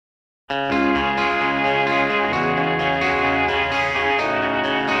Okay,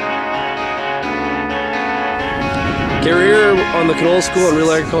 we're here on the Canola School on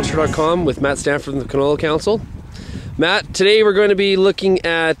RealAgriculture.com with Matt Stanford from the Canola Council. Matt, today we're going to be looking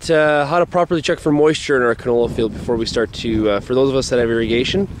at how to properly check for moisture in our canola field before we start to, for those of us that have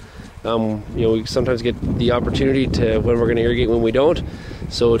irrigation, we sometimes get the opportunity to when we're going to irrigate, when we don't.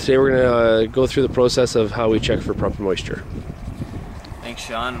 So today we're going to go through the process of how we check for proper moisture. Thanks,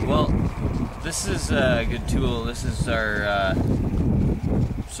 Sean. Well, this is a good tool. This is our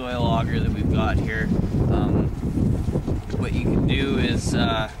soil auger that we've got here. What you can do is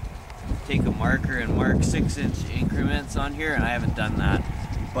take a marker and mark 6-inch increments on here, and I haven't done that.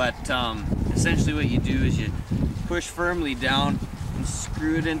 But essentially what you do is you push firmly down and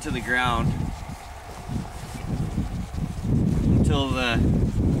screw it into the ground until the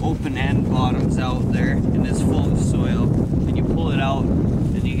open end bottoms out there and it's full of soil. Then you pull it out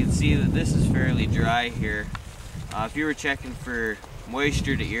and you can see that this is fairly dry here. If you were checking for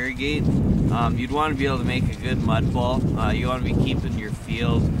moisture to irrigate, you'd want to be able to make a good mud ball. You want to be keeping your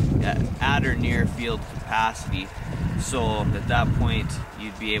field at or near field capacity, so at that point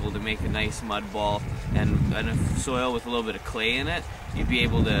you'd be able to make a nice mud ball, and a soil with a little bit of clay in it, you'd be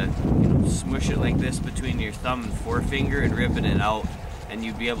able to smush it like this between your thumb and forefinger and ribbon it out, and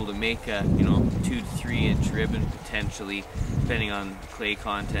you'd be able to make a 2 to 3 inch ribbon potentially, depending on the clay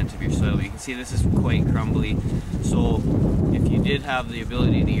content of your soil. But you can see this is quite crumbly, so if you did have the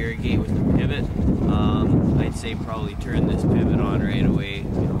ability to irrigate with the pivot, I'd say probably turn this pivot on right away.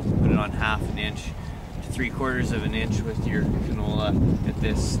 Put it on 1/2 inch to 3/4 of an inch with your canola at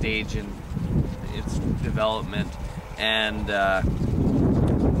this stage in its development, and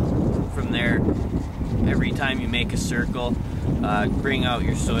from there, every time you make a circle, bring out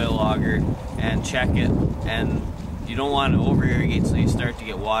your soil auger and check it. And you don't want to over irrigate so you start to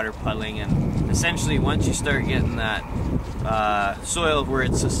get water puddling, and essentially once you start getting that soil where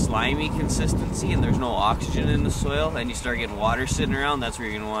it's a slimy consistency and there's no oxygen in the soil and you start getting water sitting around, that's where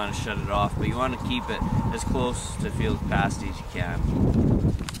you're going to want to shut it off. But you want to keep it as close to field capacity as you can.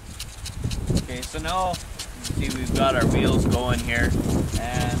 Okay, so now you see we've got our wheels going here,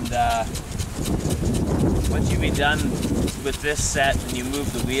 and once you've been done with this set and you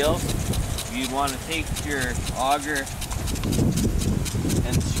move the wheels, you'd want to take your auger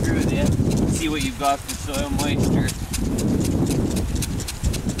and screw it in, see what you've got for soil moisture.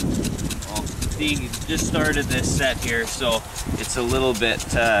 Well, see, you just started this set here, so it's a little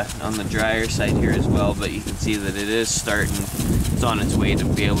bit on the drier side here as well, but you can see that it is starting, it's on its way to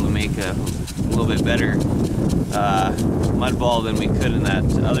be able to make a little bit better mud ball than we could in that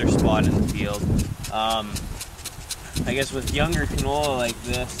other spot in the field. I guess with younger canola like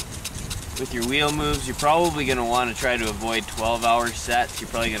this, with your wheel moves, you're probably going to want to try to avoid 12-hour sets. You're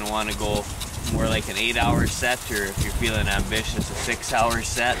probably going to want to go more like an 8-hour set, or if you're feeling ambitious, a 6-hour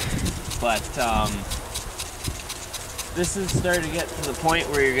set. But this is starting to get to the point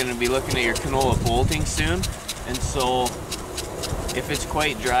where you're going to be looking at your canola bolting soon, and so if it's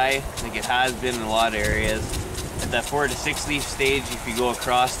quite dry, like it has been in a lot of areas, at that 4 to 6 leaf stage, if you go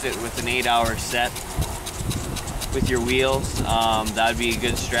across it with an 8-hour set with your wheels, that'd be a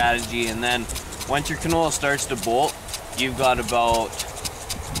good strategy. And then once your canola starts to bolt, you've got about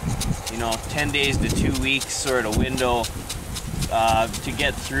 10 days to 2 weeks sort of window to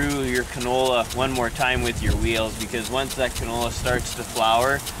get through your canola one more time with your wheels, because once that canola starts to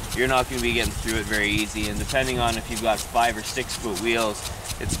flower, you're not going to be getting through it very easy, and depending on if you've got 5 or 6 foot wheels,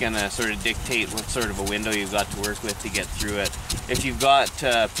 it's going to sort of dictate what sort of a window you've got to work with to get through it. If you've got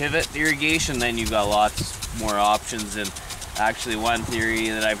pivot irrigation, then you've got lots more options. And actually one theory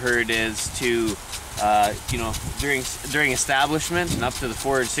that I've heard is to during establishment and up to the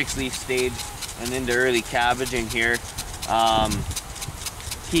 4 or 6 leaf stage and into early cabbaging here,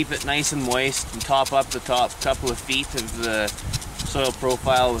 keep it nice and moist and top up the top couple of feet of the soil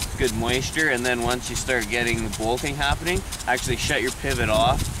profile with good moisture, and then once you start getting the bolting happening, actually shut your pivot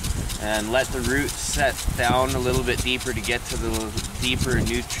off and let the roots set down a little bit deeper to get to the deeper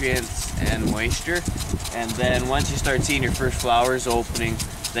nutrients and moisture. And then once you start seeing your first flowers opening,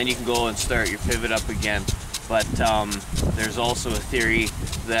 then you can go and start your pivot up again. But there's also a theory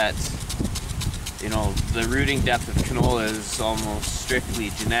that the rooting depth of canola is almost strictly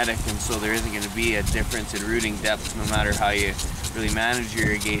genetic, and so there isn't going to be a difference in rooting depth no matter how you really manage your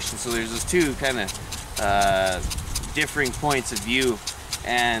irrigation. So there's those two kind of differing points of view,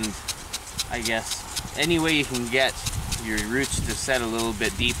 and I guess any way you can get your roots to set a little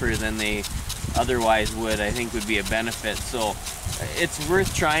bit deeper than they otherwise would, I think would be a benefit. So it's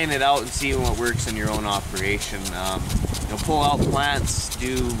worth trying it out and seeing what works in your own operation. know, pull out plants,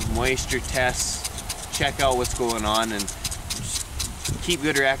 do moisture tests, check out what's going on, and just keep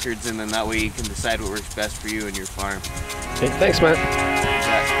good records, and then that way you can decide what works best for you and your farm. Okay, thanks, Matt.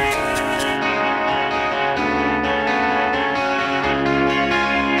 Yeah.